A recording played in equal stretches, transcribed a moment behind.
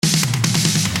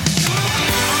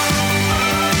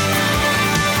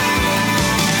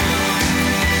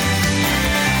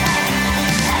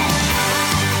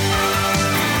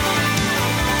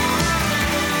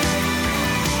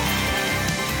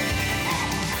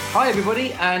Hi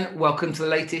everybody and welcome to the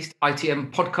latest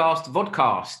ITM Podcast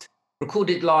vodcast,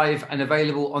 recorded live and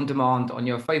available on demand on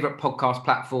your favourite podcast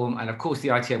platform and of course the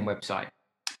ITM website.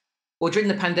 Well, during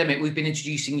the pandemic, we've been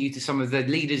introducing you to some of the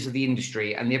leaders of the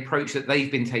industry and the approach that they've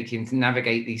been taking to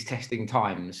navigate these testing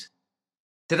times.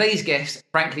 Today's guest,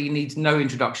 frankly, needs no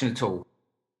introduction at all,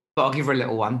 but I'll give her a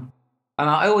little one. And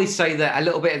I always say that a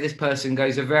little bit of this person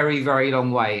goes a very, very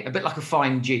long way, a bit like a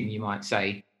fine gin, you might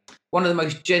say. One of the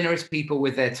most generous people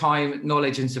with their time,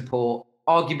 knowledge and support,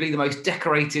 arguably the most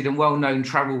decorated and well-known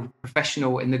travel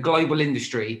professional in the global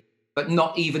industry, but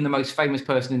not even the most famous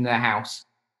person in their house.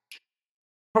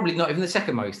 Probably not even the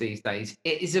second most these days.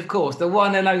 It is, of course, the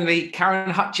one and only Karen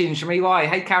Hutchings from EY.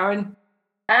 Hey, Karen.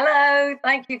 Hello,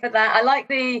 thank you for that. I like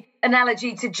the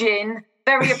analogy to gin,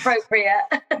 very appropriate.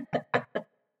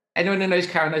 Anyone who knows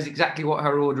Karen knows exactly what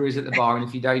her order is at the bar, and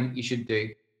if you don't, you should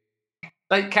do.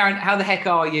 So, Karen, how the heck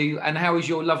are you, and how is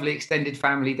your lovely extended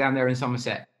family down there in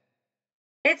Somerset?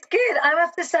 It's good. I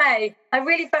have to say, I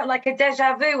really felt like a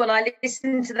deja vu when I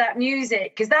listened to that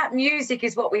music, because that music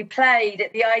is what we played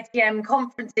at the ITM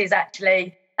conferences,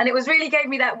 actually. And it really gave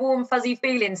me that warm, fuzzy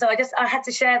feeling. So I had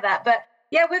to share that. But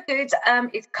yeah, we're good.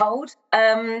 It's cold,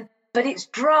 but it's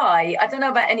dry. I don't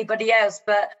know about anybody else,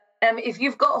 but if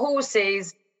you've got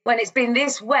horses, when it's been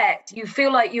this wet, you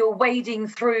feel like you're wading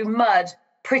through mud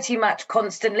pretty much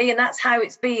constantly, and that's how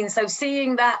it's been. So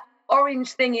seeing that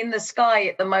orange thing in the sky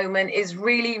at the moment is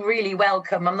really, really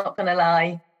welcome. I'm not going to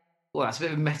lie. Well, that's a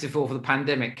bit of a metaphor for the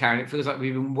pandemic, Karen. It feels like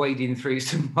we've been wading through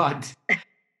some mud.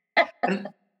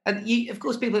 and you, of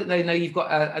course, people that know you've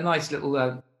got a nice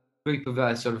little group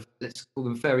of sort of, let's call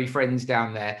them furry friends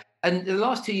down there. And the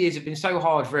last 2 years have been so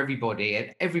hard for everybody,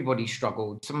 and everybody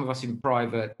struggled. Some of us in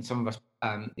private, and some of us,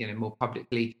 more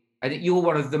publicly. And you're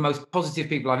one of the most positive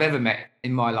people I've ever met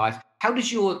in my life. How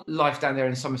does your life down there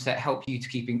in Somerset help you to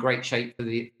keep in great shape for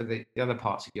the other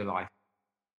parts of your life?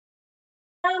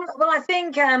 Well, I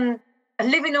think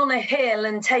living on a hill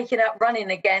and taking up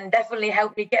running again definitely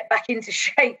helped me get back into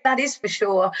shape. That is for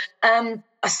sure. I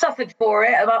suffered for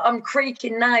it. I'm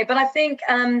creaking now. But I think,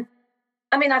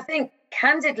 I think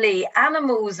candidly,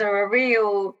 animals are a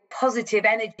real positive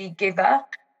energy giver.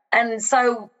 And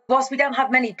so whilst we don't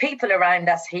have many people around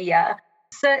us here,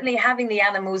 certainly having the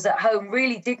animals at home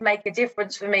really did make a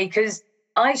difference for me, because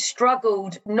I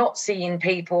struggled not seeing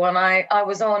people. And I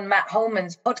was on Matt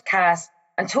Holman's podcast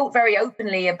and talked very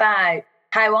openly about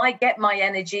how I get my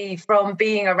energy from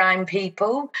being around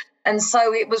people. And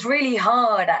so it was really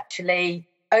hard, actually,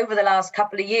 over the last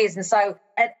couple of years. And so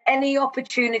at any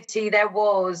opportunity there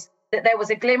was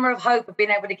a glimmer of hope of being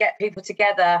able to get people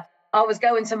together, I was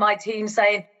going to my team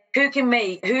saying, who can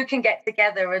meet, who can get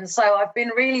together? And so I've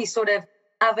been really sort of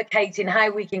advocating how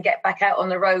we can get back out on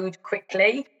the road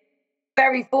quickly.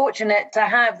 Very fortunate to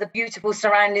have the beautiful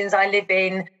surroundings I live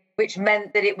in, which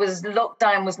meant that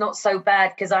lockdown was not so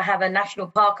bad, because I have a national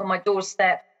park on my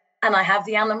doorstep and I have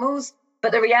the animals.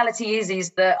 But the reality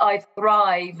is that I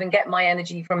thrive and get my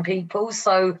energy from people.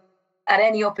 So at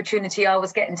any opportunity, I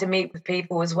was getting to meet with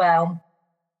people as well.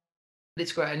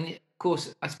 It's great. And of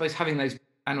course, I suppose having those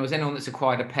animals, anyone that's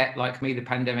acquired a pet like me, the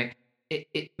pandemic,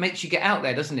 it makes you get out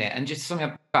there, doesn't it? And just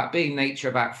something about being nature,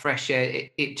 about fresh air,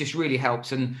 it just really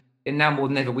helps. And now more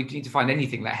than ever, we need to find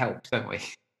anything that helps, don't we?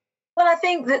 Well, I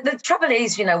think that the trouble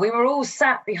is, we were all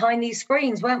sat behind these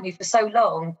screens, weren't we, for so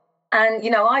long? And,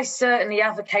 I certainly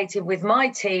advocated with my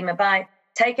team about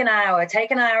take an hour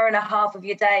and a half of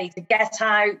your day to get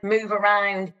out, move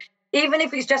around, even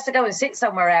if it's just to go and sit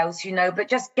somewhere else, but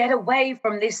just get away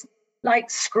from this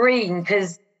screen,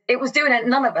 because it was doing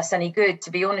none of us any good, to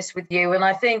be honest with you. And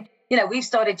I think, we've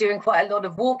started doing quite a lot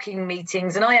of walking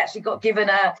meetings, and I actually got given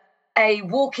a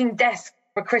walking desk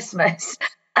for Christmas.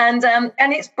 And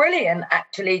it's brilliant,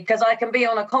 actually, because I can be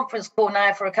on a conference call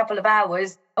now for a couple of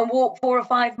hours and walk 4 or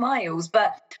 5 miles.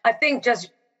 But I think just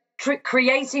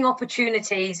creating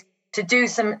opportunities to do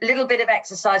some little bit of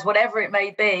exercise, whatever it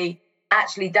may be,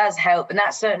 actually does help. And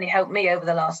that certainly helped me over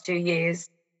the last 2 years.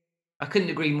 I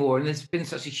couldn't agree more. And there's been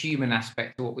such a human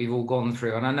aspect to what we've all gone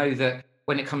through. And I know that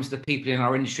when it comes to the people in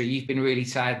our industry, you've been really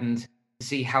saddened to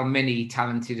see how many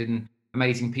talented and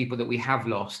amazing people that we have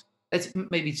lost. Let's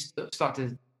maybe start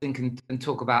to think and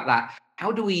talk about that.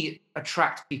 How do we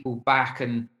attract people back?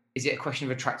 And is it a question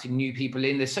of attracting new people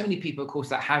in? There's so many people, of course,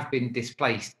 that have been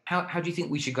displaced. How do you think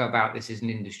we should go about this as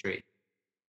an industry?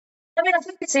 I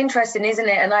think it's interesting, isn't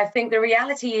it? And I think the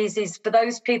reality is for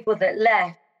those people that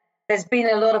left, there's been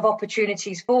a lot of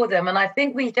opportunities for them. And I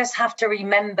think we just have to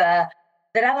remember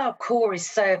that at our core is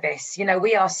service.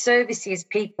 We are services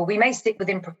people. We may stick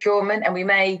within procurement and we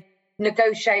may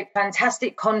negotiate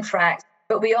fantastic contracts,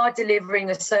 but we are delivering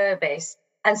a service.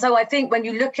 And so I think when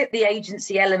you look at the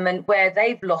agency element where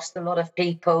they've lost a lot of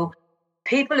people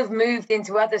have moved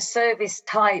into other service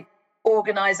type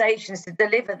organizations to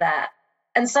deliver that.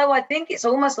 And so I think it's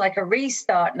almost like a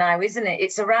restart now, isn't it?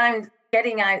 It's around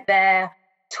getting out there,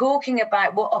 talking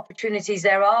about what opportunities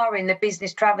there are in the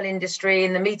business travel industry,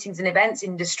 in the meetings and events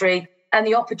industry, and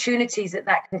the opportunities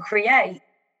that can create.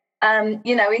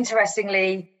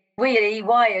 Interestingly, we at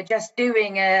EY are just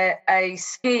doing a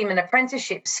scheme, an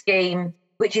apprenticeship scheme,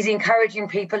 which is encouraging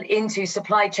people into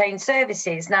supply chain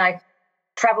services. Now,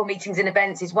 travel meetings and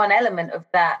events is one element of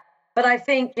that. But I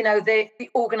think, the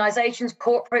organizations,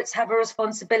 corporates have a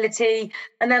responsibility.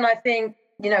 And then I think,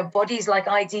 bodies like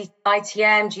ITM,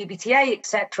 GBTA,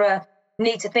 etc.,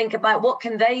 need to think about what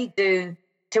can they do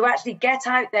to actually get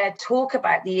out there, talk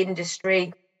about the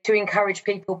industry, to encourage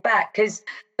people back. Because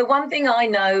the one thing I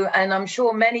know, and I'm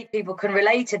sure many people can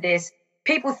relate to this,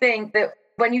 people think that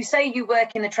when you say you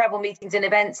work in the travel meetings and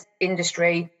events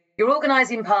industry, you're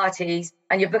organising parties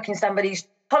and you're booking somebody's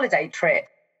holiday trip.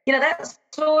 That's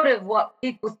sort of what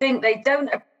people think. They don't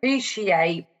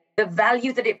appreciate the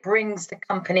value that it brings to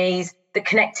companies, the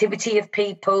connectivity of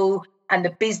people and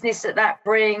the business that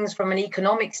brings from an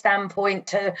economic standpoint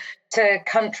to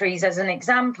countries, as an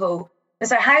example. And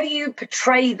so how do you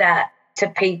portray that to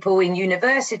people in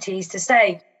universities to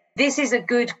say, this is a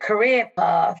good career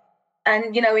path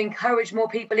and, encourage more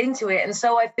people into it? And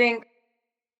so I think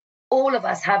all of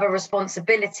us have a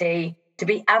responsibility to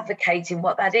be advocating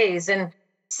what that is. And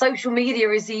social media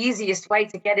is the easiest way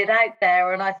to get it out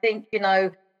there. And I think,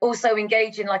 also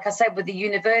engaging, like I said, with the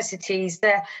universities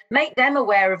to make them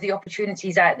aware of the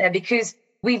opportunities out there, because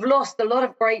we've lost a lot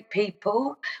of great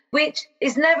people, which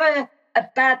is never a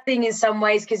bad thing in some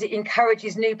ways, because it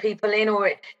encourages new people in, or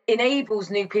it enables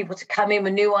new people to come in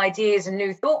with new ideas and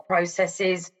new thought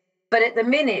processes. But at the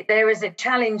minute, there is a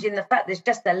challenge in the fact there's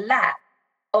just a lack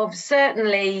of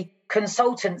certainly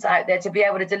consultants out there to be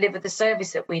able to deliver the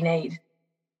service that we need.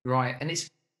 Right. And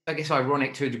it's, I guess,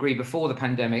 ironic to a degree. Before the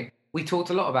pandemic, we talked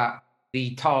a lot about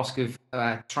the task of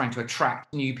trying to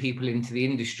attract new people into the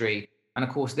industry. And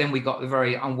of course, then we got the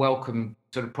very unwelcome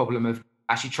sort of problem of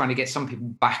actually trying to get some people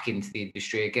back into the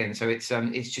industry again. So it's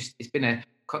been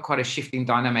quite a shifting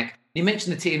dynamic. You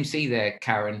mentioned the TMC there,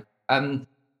 Karen.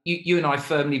 You and I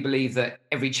firmly believe that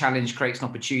every challenge creates an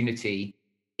opportunity.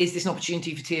 Is this an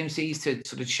opportunity for TMCs to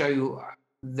sort of show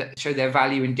their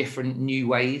value in different new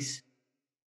ways?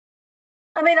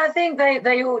 I mean, I think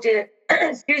they all did,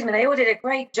 they all did a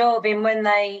great job in when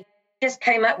they just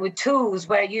came up with tools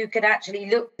where you could actually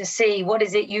look to see what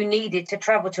is it you needed to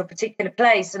travel to a particular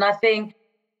place. And I think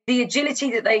the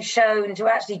agility that they've shown to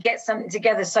actually get something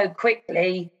together so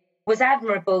quickly was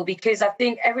admirable, because I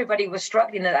think everybody was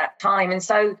struggling at that time. And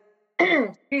so,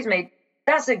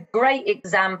 that's a great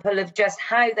example of just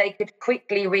how they could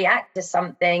quickly react to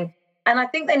something. And I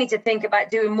think they need to think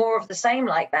about doing more of the same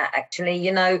like that, actually.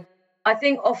 I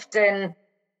think often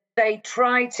they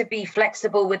try to be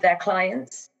flexible with their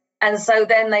clients. And so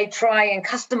then they try and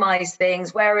customize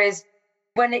things. Whereas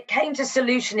when it came to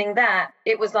solutioning that,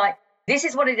 it was like, this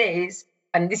is what it is,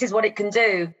 and this is what it can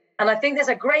do. And I think there's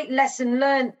a great lesson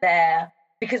learned there,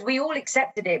 because we all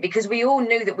accepted it, because we all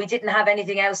knew that we didn't have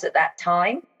anything else at that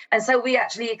time. And so we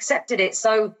actually accepted it.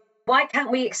 So why can't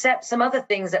we accept some other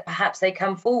things that perhaps they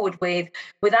come forward with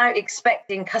without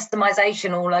expecting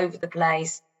customization all over the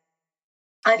place?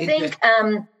 I think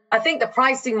the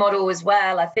pricing model as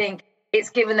well, I think it's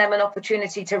given them an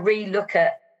opportunity to relook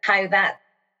at how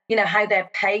they're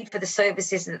paid for the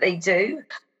services that they do.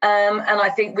 And I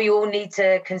think we all need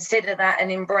to consider that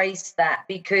and embrace that,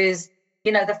 because,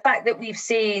 the fact that we've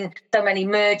seen so many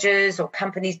mergers or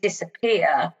companies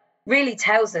disappear really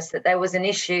tells us that there was an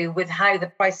issue with how the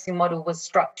pricing model was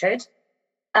structured.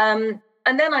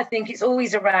 And then I think it's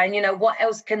always around, what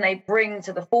else can they bring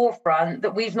to the forefront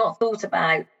that we've not thought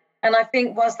about? And I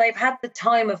think whilst they've had the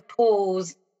time of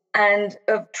pause and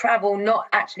of travel not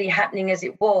actually happening as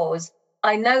it was,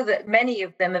 I know that many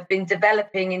of them have been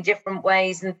developing in different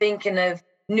ways and thinking of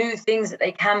new things that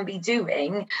they can be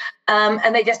doing.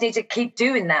 And they just need to keep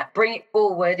doing that, bring it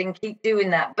forward and keep doing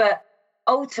that. But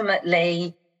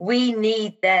ultimately, we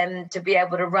need them to be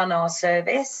able to run our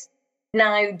service.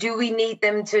 Now, do we need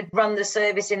them to run the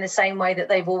service in the same way that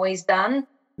they've always done?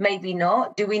 Maybe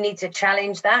not. Do we need to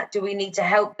challenge that? Do we need to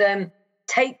help them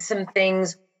take some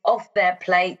things off their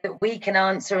plate that we can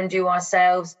answer and do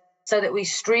ourselves so that we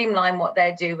streamline what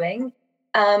they're doing?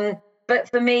 But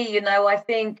for me, I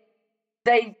think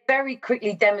they very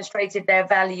quickly demonstrated their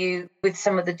value with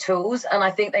some of the tools. And I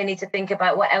think they need to think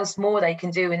about what else more they can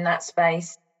do in that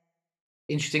space.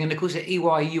 Interesting. And of course, at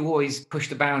EY, you always push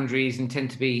the boundaries and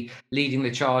tend to be leading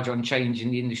the charge on change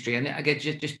in the industry. And again,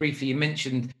 just briefly, you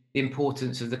mentioned the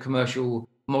importance of the commercial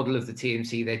model of the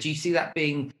TMC there. Do you see that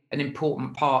being an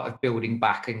important part of building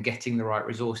back and getting the right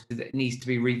resource that needs to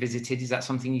be revisited? Is that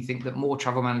something you think that more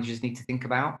travel managers need to think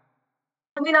about?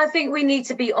 I mean, I think we need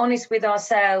to be honest with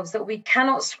ourselves that we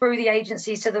cannot screw the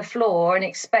agencies to the floor and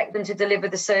expect them to deliver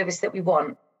the service that we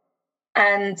want.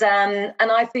 And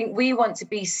I think we want to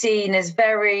be seen as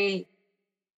very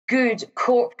good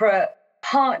corporate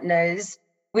partners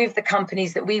with the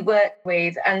companies that we work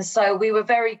with. And so we were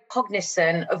very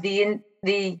cognizant of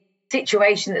the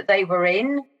situation that they were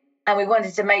in. And we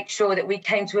wanted to make sure that we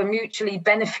came to a mutually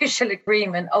beneficial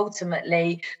agreement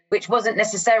ultimately, which wasn't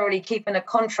necessarily keeping a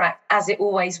contract as it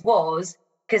always was,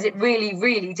 because it really,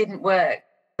 really didn't work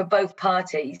for both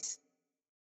parties.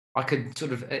 I could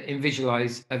sort of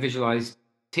visualize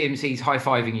TMC's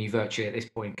high-fiving you virtually at this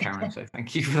point, Karen. So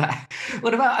thank you for that.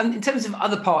 What about in terms of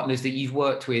other partners that you've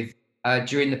worked with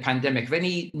during the pandemic? Have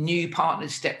any new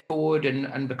partners stepped forward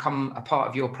and become a part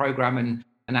of your program and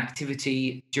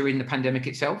activity during the pandemic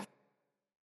itself?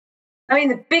 I mean,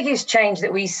 the biggest change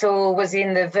that we saw was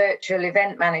in the virtual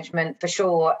event management for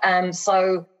sure.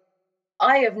 So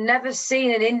I have never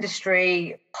seen an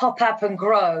industry pop up and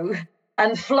grow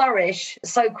and flourish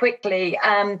so quickly.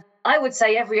 I would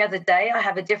say every other day I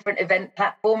have a different event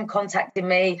platform contacting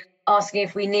me, asking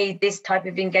if we need this type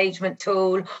of engagement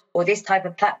tool or this type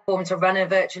of platform to run a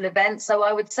virtual event. So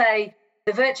I would say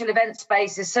the virtual event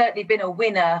space has certainly been a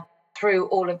winner through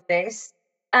all of this.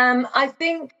 I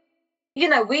think,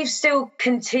 we've still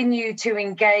continued to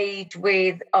engage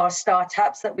with our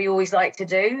startups that we always like to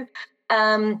do.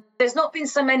 There's not been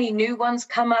so many new ones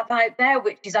come up out there,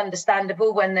 which is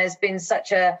understandable when there's been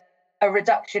such a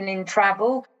reduction in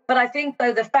travel. But I think,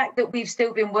 though, the fact that we've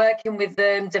still been working with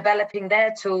them, developing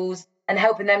their tools and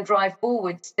helping them drive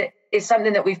forward is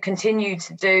something that we've continued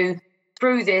to do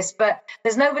through this. But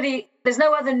there's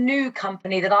no other new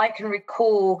company that I can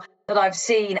recall that I've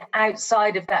seen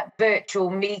outside of that virtual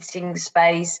meeting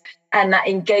space and that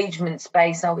engagement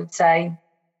space, I would say.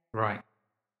 Right.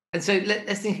 And so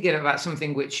let's think again about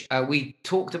something which we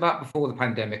talked about before the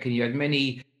pandemic, and you had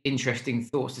many interesting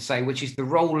thoughts to say, which is the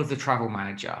role of the travel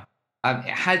manager. It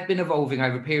had been evolving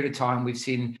over a period of time. We've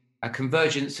seen a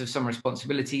convergence of some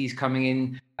responsibilities coming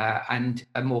in and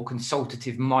a more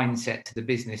consultative mindset to the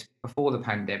business before the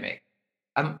pandemic.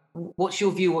 What's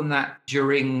your view on that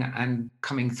during and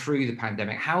coming through the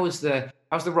pandemic? How's the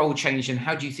role changed, and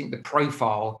how do you think the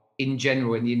profile in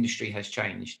general in the industry has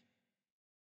changed?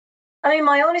 I mean,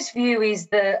 my honest view is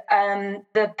that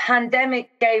the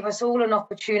pandemic gave us all an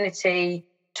opportunity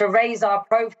to raise our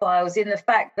profiles in the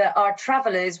fact that our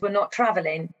travellers were not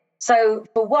travelling. So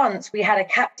for once, we had a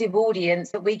captive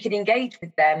audience that we could engage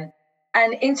with them.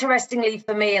 And interestingly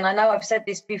for me, and I know I've said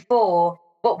this before,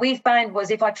 what we found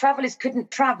was if our travellers couldn't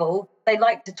travel, they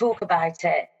liked to talk about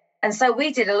it. And so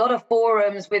we did a lot of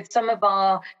forums with some of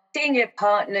our senior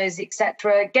partners,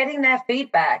 etc., getting their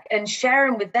feedback and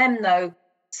sharing with them, though,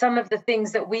 some of the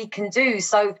things that we can do.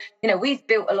 So, we've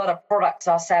built a lot of products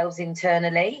ourselves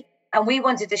internally, and we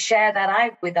wanted to share that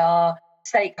out with our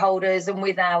stakeholders and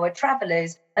with our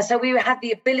travellers. And so we had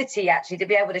the ability actually to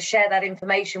be able to share that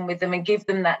information with them and give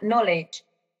them that knowledge.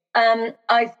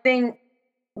 I think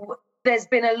there's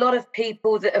been a lot of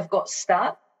people that have got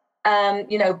stuck.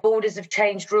 Borders have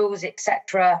changed rules,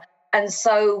 etc. And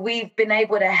so we've been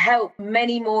able to help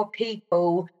many more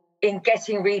people in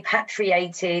getting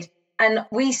repatriated. And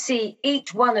we see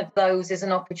each one of those as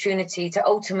an opportunity to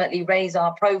ultimately raise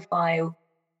our profile.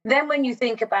 Then when you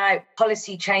think about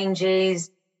policy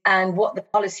changes and what the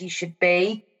policy should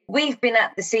be, we've been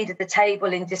at the seat of the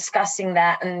table in discussing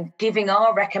that and giving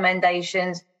our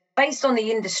recommendations based on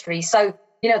the industry. So,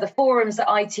 the forums that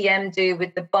ITM do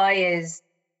with the buyers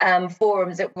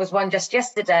forums, it was one just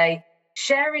yesterday,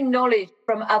 sharing knowledge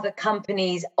from other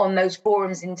companies on those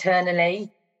forums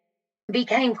internally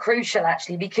became crucial,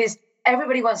 actually, because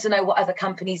everybody wants to know what other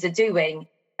companies are doing.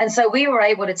 And so we were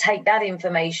able to take that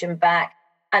information back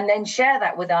and then share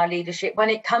that with our leadership when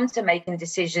it comes to making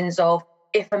decisions of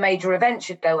if a major event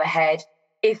should go ahead,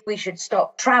 if we should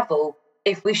stop travel,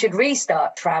 if we should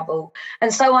restart travel.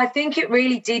 And so I think it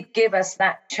really did give us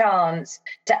that chance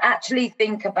to actually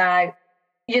think about,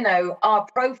 our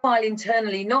profile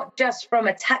internally, not just from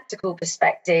a tactical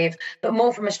perspective, but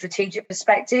more from a strategic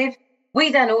perspective.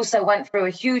 We then also went through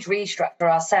a huge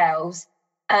restructure ourselves,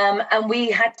 and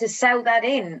we had to sell that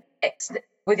in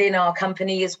within our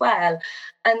company as well.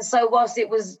 And so whilst it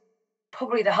was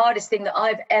probably the hardest thing that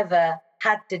I've ever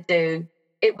had to do,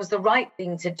 it was the right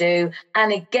thing to do.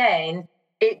 And again,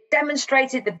 It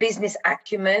demonstrated the business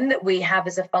acumen that we have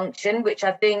as a function, which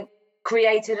I think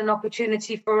created an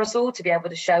opportunity for us all to be able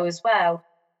to show as well.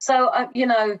 So,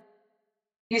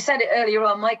 you said it earlier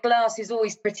on, my glass is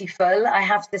always pretty full, I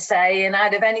have to say. And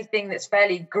out of anything that's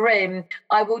fairly grim,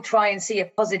 I will try and see a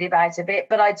positive out of it.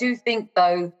 But I do think,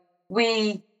 though,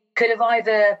 we could have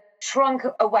either shrunk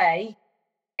away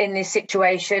in this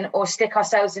situation or stick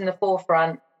ourselves in the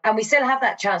forefront. And we still have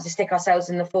that chance to stick ourselves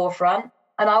in the forefront.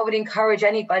 And I would encourage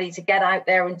anybody to get out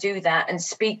there and do that and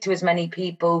speak to as many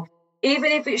people,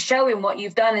 even if it's showing what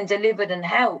you've done and delivered and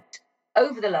helped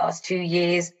over the last 2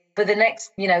 years for the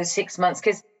next, 6 months,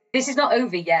 because this is not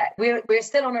over yet. We're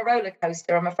still on a roller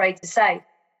coaster, I'm afraid to say.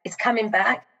 It's coming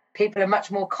back. People are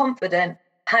much more confident.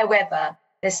 However,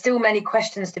 there's still many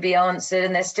questions to be answered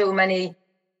and there's still many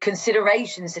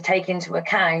considerations to take into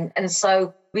account. And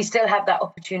so we still have that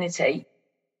opportunity.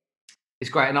 It's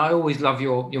great. And I always love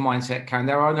your mindset, Karen.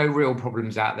 There are no real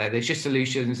problems out there. There's just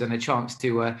solutions and a chance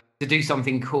to do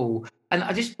something cool. And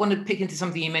I just want to pick into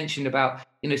something you mentioned about,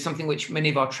 something which many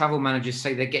of our travel managers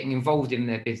say they're getting involved in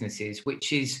their businesses,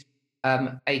 which is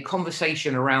a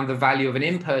conversation around the value of an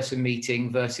in-person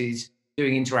meeting versus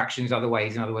doing interactions other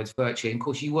ways, in other words, virtually. And of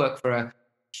course, you work for a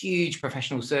huge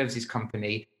professional services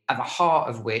company, at the heart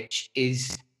of which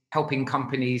is helping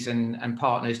companies and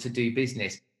partners to do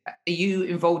business. Are you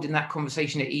involved in that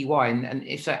conversation at EY? And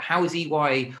if so, how is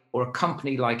EY or a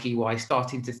company like EY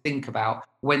starting to think about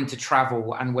when to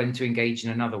travel and when to engage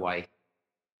in another way?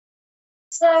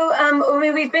 So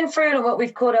we've been through what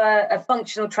we've called a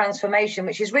functional transformation,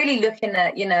 which is really looking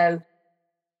at,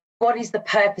 what is the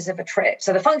purpose of a trip?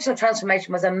 So the functional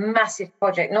transformation was a massive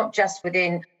project, not just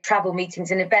within travel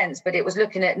meetings and events, but it was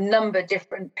looking at a number of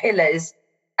different pillars.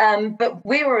 But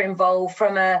we were involved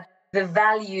from the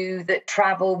value that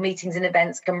travel meetings and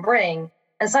events can bring.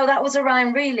 And so that was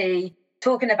around really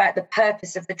talking about the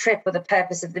purpose of the trip or the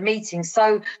purpose of the meeting.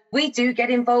 So we do get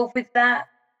involved with that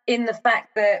in the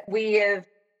fact that we have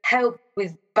helped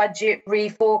with budget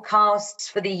reforecasts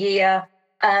for the year.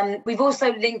 We've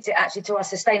also linked it actually to our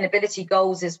sustainability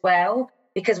goals as well,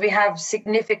 because we have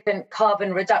significant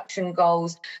carbon reduction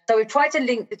goals. So we've tried to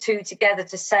link the two together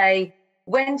to say,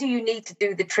 when do you need to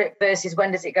do the trip versus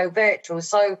when does it go virtual?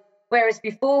 So whereas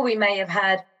before we may have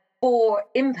had 4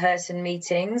 in-person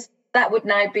meetings, that would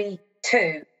now be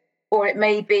 2, or it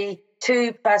may be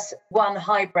 2 plus 1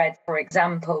 hybrid, for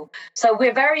example. So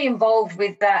we're very involved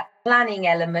with that planning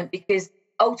element, because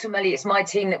ultimately it's my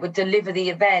team that would deliver the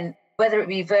event, whether it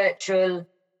be virtual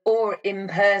or in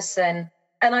person.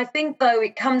 And I think, though,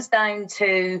 it comes down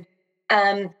to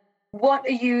what are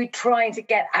you trying to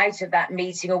get out of that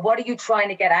meeting, or what are you trying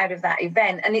to get out of that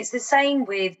event? And it's the same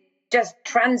with just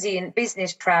transient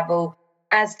business travel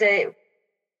as to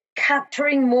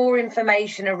capturing more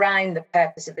information around the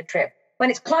purpose of the trip. When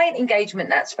it's client engagement,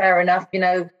 that's fair enough.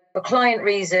 For client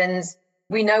reasons,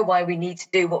 we know why we need to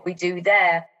do what we do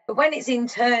there. But when it's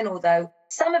internal, though,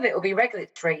 some of it will be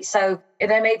regulatory. So if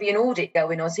there may be an audit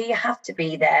going on, so you have to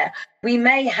be there. We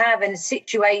may have a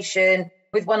situation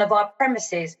with one of our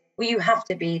premises where you have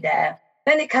to be there.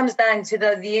 Then it comes down to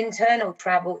the internal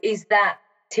travel. Is that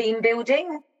team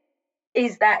building?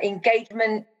 Is that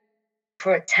engagement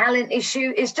for a talent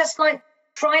issue? It's just like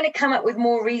trying to come up with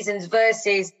more reasons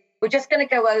versus we're just going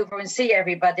to go over and see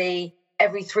everybody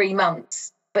every 3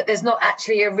 months, but there's not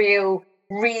actually a real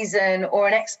reason or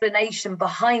an explanation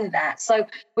behind that. So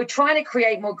we're trying to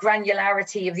create more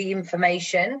granularity of the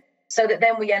information so that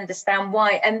then we understand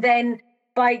why. And then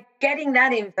by getting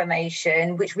that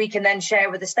information, which we can then share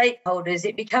with the stakeholders,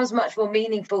 it becomes much more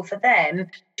meaningful for them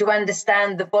to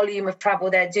understand the volume of travel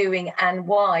they're doing and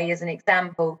why, as an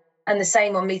example. And the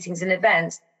same on meetings and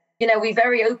events. We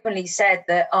very openly said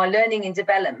that our learning and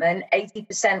development,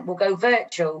 80% will go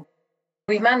virtual.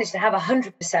 We've managed to have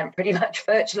 100% pretty much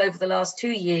virtual over the last 2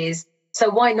 years. So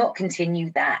why not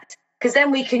continue that? Because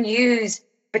then we can use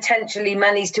potentially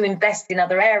monies to invest in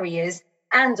other areas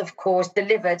and, of course,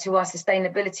 deliver to our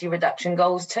sustainability reduction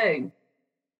goals too.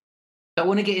 I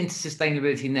want to get into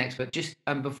sustainability next, but just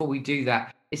before we do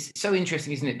that, it's so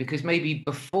interesting, isn't it? Because maybe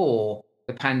before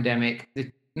the pandemic,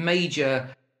 the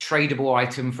major tradable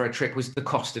item for a trip was the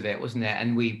cost of it, wasn't it?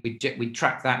 And we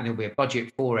track that, and there'll be a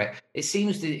budget for it. It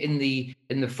seems that in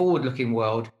the forward-looking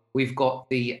world, we've got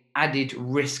the added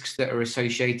risks that are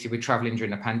associated with traveling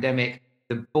during the pandemic,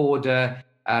 the border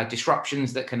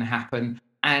disruptions that can happen,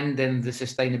 and then the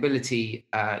sustainability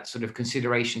sort of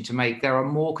consideration to make. There are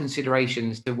more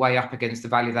considerations to weigh up against the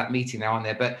value of that meeting now, aren't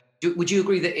there? But would you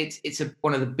agree that it's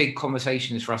one of the big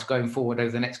conversations for us going forward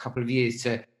over the next couple of years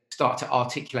to start to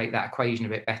articulate that equation a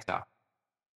bit better?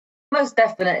 Most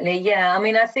definitely, yeah. I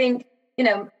mean, I think,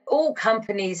 all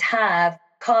companies have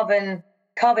carbon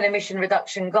emission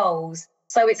reduction goals.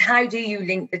 So it's how do you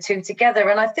link the two together?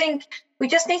 And I think we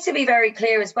just need to be very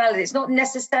clear as well. It's not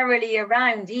necessarily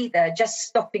around either just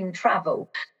stopping travel.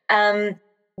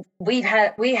 We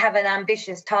have an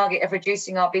ambitious target of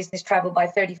reducing our business travel by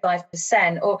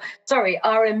 35%,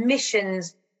 our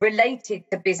emissions related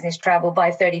to business travel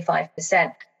by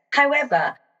 35%.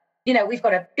 However, we've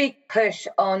got a big push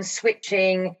on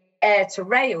switching air to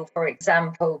rail, for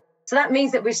example. So that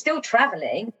means that we're still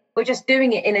traveling, we're just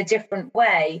doing it in a different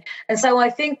way. And so I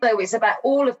think, though, it's about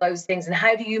all of those things and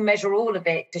how do you measure all of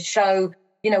it to show,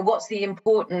 what's the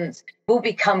importance will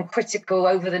become critical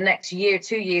over the next year,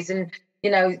 2 years. And,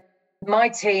 my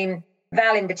team,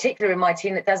 Val in particular in my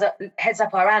team that heads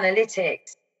up our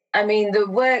analytics, I mean, the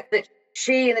work that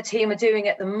she and the team are doing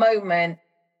at the moment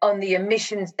on the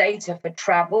emissions data for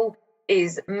travel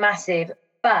is massive.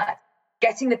 But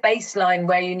getting the baseline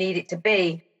where you need it to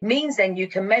be means then you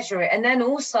can measure it and then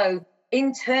also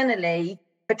internally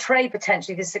portray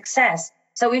potentially the success.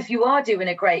 So if you are doing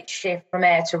a great shift from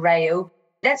air to rail,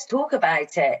 let's talk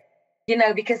about it,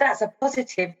 because that's a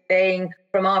positive thing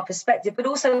from our perspective, but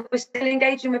also we're still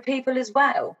engaging with people as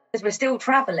well because we're still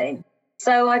traveling.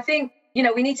 So I think,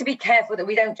 we need to be careful that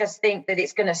we don't just think that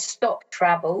it's going to stop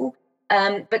travel.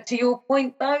 But to your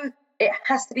point, though, it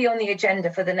has to be on the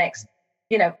agenda for the next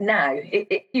now.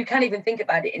 You can't even think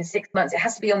about it in 6 months. It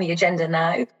has to be on the agenda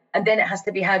now. And then it has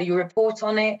to be, how do you report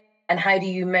on it and how do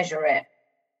you measure it?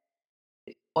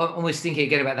 I was thinking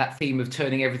again about that theme of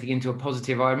turning everything into a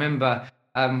positive. I remember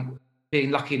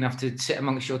being lucky enough to sit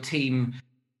amongst your team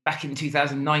back in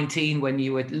 2019 when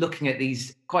you were looking at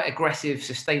these quite aggressive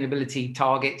sustainability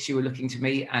targets you were looking to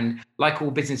meet. And like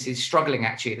all businesses, struggling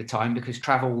actually at the time because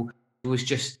travel was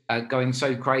just going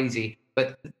so crazy.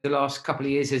 But the last couple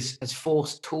of years has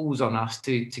forced tools on us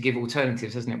to give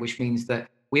alternatives, hasn't it? Which means that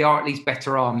we are at least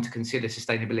better armed to consider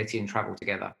sustainability and travel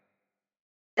together.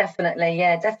 Definitely,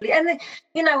 yeah, definitely. And,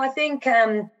 I think,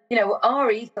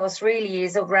 our ethos really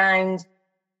is around,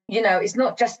 it's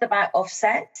not just about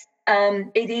offset.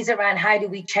 It is around how do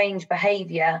we change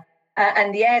behaviour.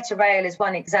 And the air to rail is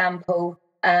one example,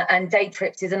 and day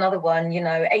trips is another one.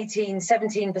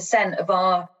 17% of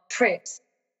our trips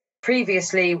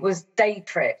previously was day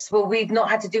trips. Well, we've not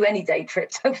had to do any day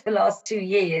trips over the last 2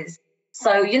 years.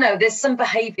 So, there's some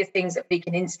behaviour things that we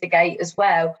can instigate as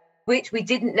well, which we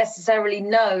didn't necessarily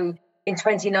know in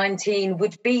 2019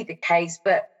 would be the case.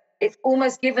 But it's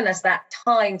almost given us that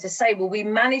time to say, well, we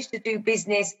managed to do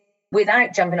business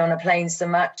without jumping on a plane so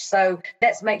much. So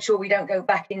let's make sure we don't go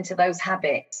back into those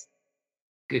habits.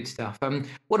 Good stuff.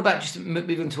 What about just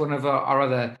moving to one of our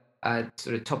other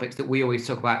sort of topics that we always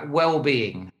talk about,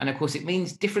 well-being. And of course, it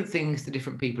means different things to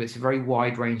different people. It's a very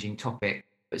wide-ranging topic,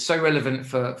 but so relevant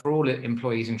for all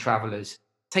employees and travellers,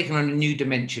 taken on a new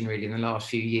dimension really in the last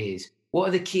few years. What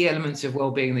are the key elements of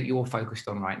well-being that you're focused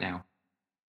on right now?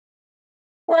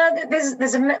 Well,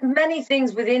 there's many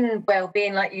things within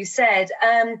well-being, like you said.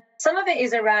 Some of it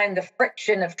is around the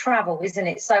friction of travel, isn't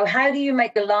it? So how do you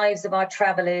make the lives of our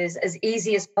travellers as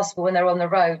easy as possible when they're on the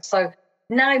road? So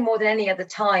now more than any other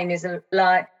time is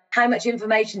like, how much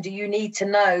information do you need to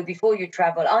know before you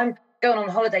travel? I'm going on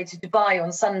holiday to Dubai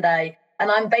on Sunday,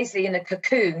 and I'm basically in a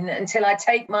cocoon until I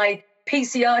take my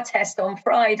PCR test on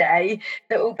Friday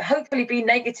that will hopefully be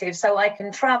negative so I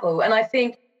can travel. And I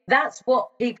think that's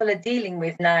what people are dealing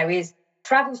with now, is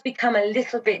travel's become a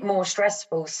little bit more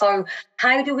stressful. So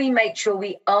how do we make sure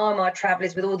we arm our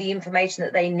travellers with all the information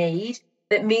that they need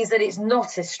that means that it's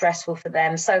not as stressful for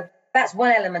them? So that's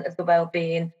one element of the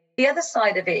well-being. The other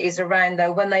side of it is around,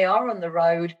 though, when they are on the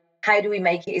road, how do we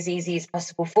make it as easy as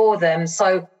possible for them?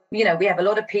 So, we have a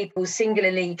lot of people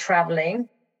singularly travelling,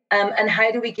 and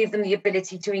how do we give them the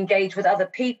ability to engage with other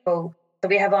people? So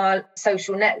we have our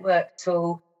social network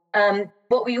tool.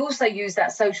 What we also use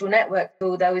that social network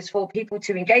tool, though, is for people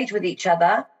to engage with each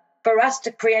other, for us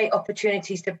to create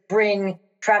opportunities to bring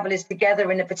travellers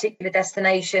together in a particular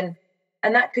destination.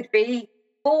 And that could be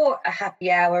for a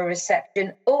happy hour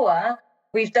reception, or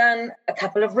we've done a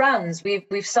couple of runs.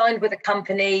 We've signed with a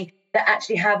company that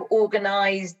actually have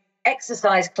organised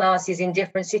exercise classes in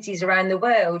different cities around the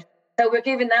world. So we're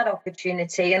given that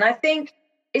opportunity. And I think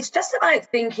it's just about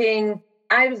thinking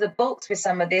out of the box with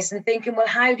some of this and thinking, well,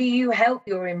 how do you help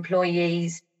your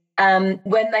employees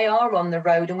when they are on the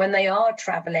road and when they are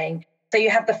travelling? So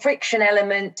you have the friction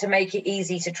element to make it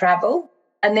easy to travel.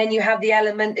 And then you have the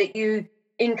element that you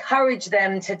encourage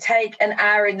them to take an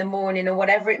hour in the morning or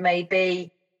whatever it may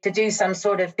be to do some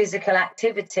sort of physical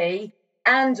activity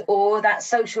and or that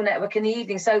social network in the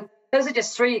evening. So those are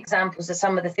just three examples of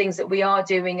some of the things that we are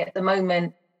doing at the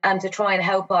moment to try and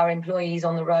help our employees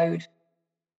on the road.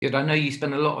 Good. I know you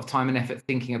spend a lot of time and effort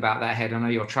thinking about that ahead. I know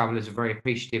your travellers are very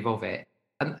appreciative of it.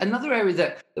 Another area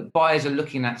that buyers are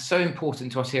looking at, so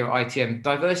important to us here at ITM,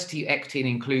 diversity, equity and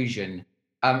inclusion.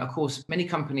 Of course, many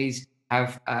companies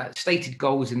have stated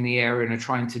goals in the area and are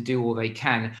trying to do all they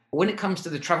can. But when it comes to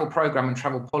the travel programme and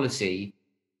travel policy,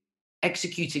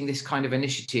 executing this kind of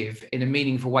initiative in a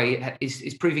meaningful way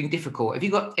is proving difficult. Have you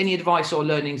got any advice or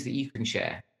learnings that you can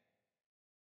share?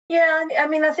 Yeah, I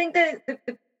mean, I think that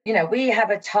we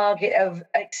have a target of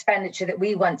expenditure that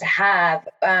we want to have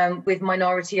with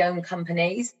minority-owned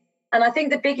companies. And I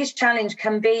think the biggest challenge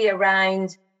can be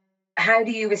around how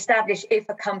do you establish if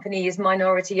a company is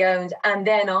minority-owned and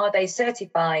then are they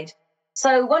certified?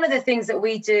 So one of the things that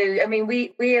we do, I mean,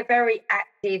 we are very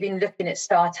active in looking at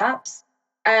startups.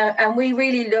 And we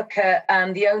really look at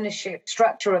the ownership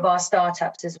structure of our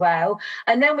startups as well.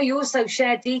 And then we also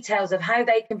share details of how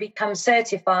they can become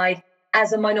certified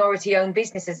as a minority-owned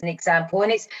business, as an example.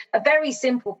 And it's a very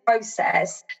simple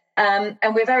process. And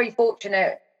we're very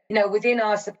fortunate, within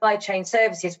our supply chain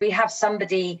services, we have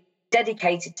somebody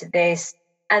dedicated to this.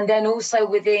 And then also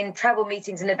within travel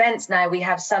meetings and events now, we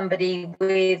have somebody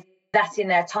with that in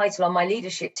their title on my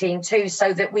leadership team too,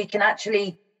 so that we can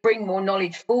actually bring more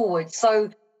knowledge forward. So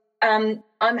I'm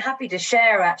happy to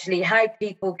share actually how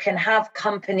people can have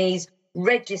companies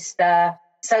register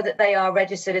so that they are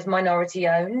registered as minority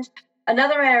owned.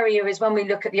 Another area is when we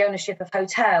look at the ownership of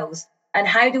hotels and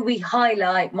how do we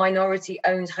highlight minority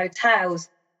owned hotels.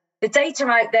 The data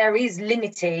out there is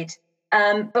limited,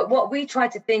 but what we try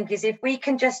to think is if we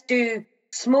can just do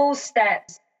small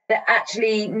steps that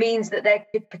actually means that there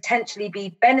could potentially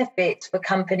be benefits for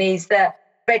companies that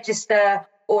register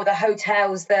or the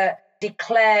hotels that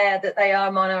declare that they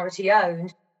are minority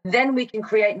owned, then we can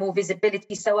create more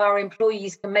visibility so our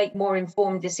employees can make more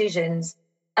informed decisions.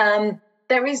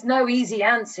 There is no easy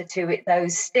answer to it though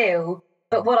still,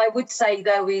 but what I would say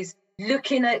though is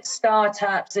looking at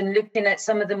startups and looking at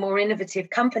some of the more innovative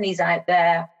companies out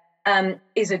there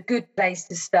is a good place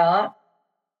to start,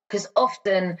 because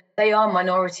often they are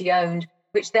minority owned,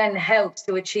 which then helps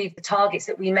to achieve the targets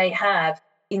that we may have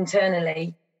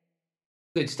internally.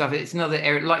 Good stuff. It's another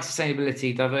area like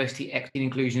sustainability, diversity, equity, and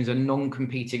inclusion is a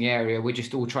non-competing area. We're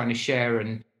just all trying to share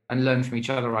and learn from each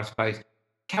other, I suppose.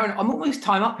 Karen, I'm almost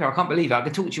time up here. I can't believe it. I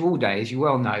could talk to you all day, as you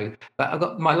well know. But I've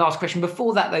got my last question.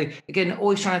 Before that, though, again,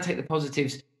 always trying to take the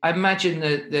positives. I imagine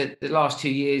that the last 2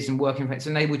 years and working for it's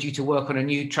enabled you to work on a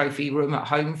new trophy room at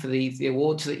home for the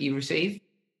awards that you receive.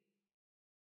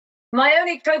 My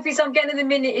only trophies I'm getting in the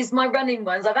minute is my running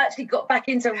ones. I've actually got back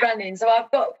into running. So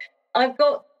I've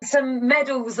got some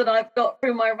medals that I've got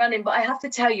through my running, but I have to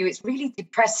tell you, it's really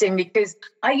depressing because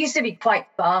I used to be quite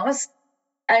fast.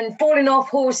 And falling off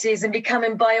horses and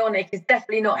becoming bionic has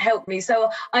definitely not helped me. So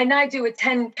I now do a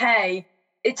 10K.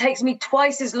 It takes me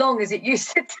twice as long as it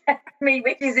used to take me,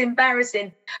 which is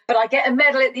embarrassing. But I get a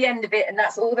medal at the end of it, and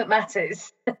that's all that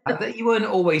matters. I bet you weren't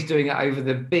always doing it over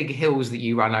the big hills that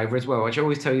you run over as well, which I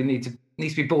always tell you needs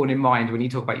to be borne in mind when you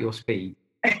talk about your speed.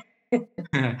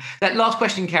 That last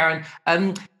question, Karen.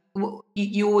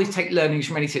 You always take learnings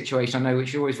from any situation, I know,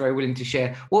 which you're always very willing to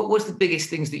share. What's the biggest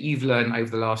things that you've learned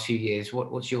over the last few years?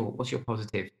 What's your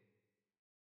positive?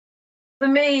 For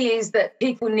me, is that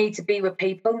people need to be with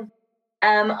people.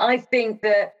 I think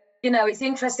that, it's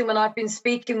interesting when I've been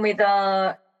speaking with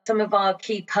some of our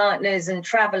key partners and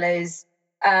travellers,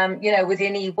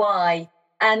 within EY.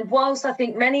 And whilst I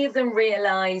think many of them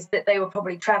realised that they were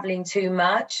probably travelling too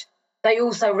much, they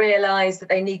also realise that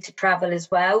they need to travel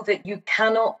as well, that you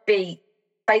cannot beat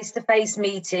face-to-face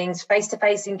meetings,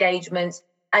 face-to-face engagements,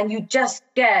 and you just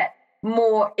get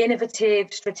more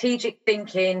innovative, strategic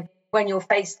thinking when you're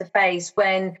face-to-face,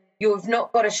 when you've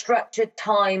not got a structured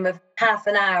time of half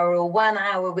an hour or 1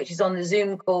 hour, which is on the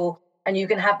Zoom call, and you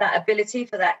can have that ability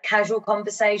for that casual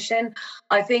conversation.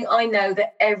 I know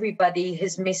that everybody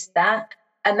has missed that.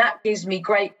 And that gives me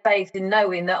great faith in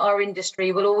knowing that our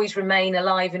industry will always remain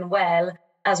alive and well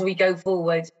as we go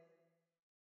forward.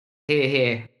 Hear,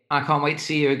 hear. I can't wait to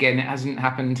see you again. It hasn't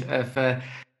happened for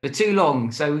too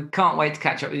long, so can't wait to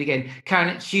catch up with you again.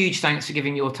 Karen, huge thanks for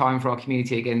giving your time for our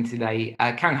community again today.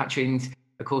 Karen Hutchings,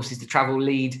 of course, is the travel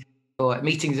lead for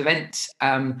meetings, events,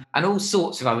 and all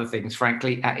sorts of other things,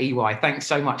 frankly, at EY. Thanks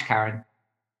so much, Karen.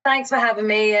 Thanks for having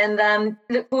me, and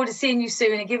look forward to seeing you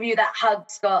soon and giving you that hug,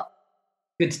 Scott.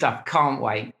 Good stuff. Can't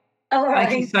wait. All right.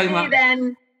 Thank you so much. See you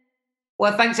then.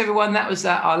 Well, thanks, everyone. That was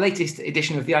our latest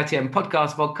edition of the ITM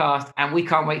Podcast, and we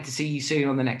can't wait to see you soon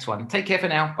on the next one. Take care for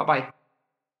now. Bye-bye.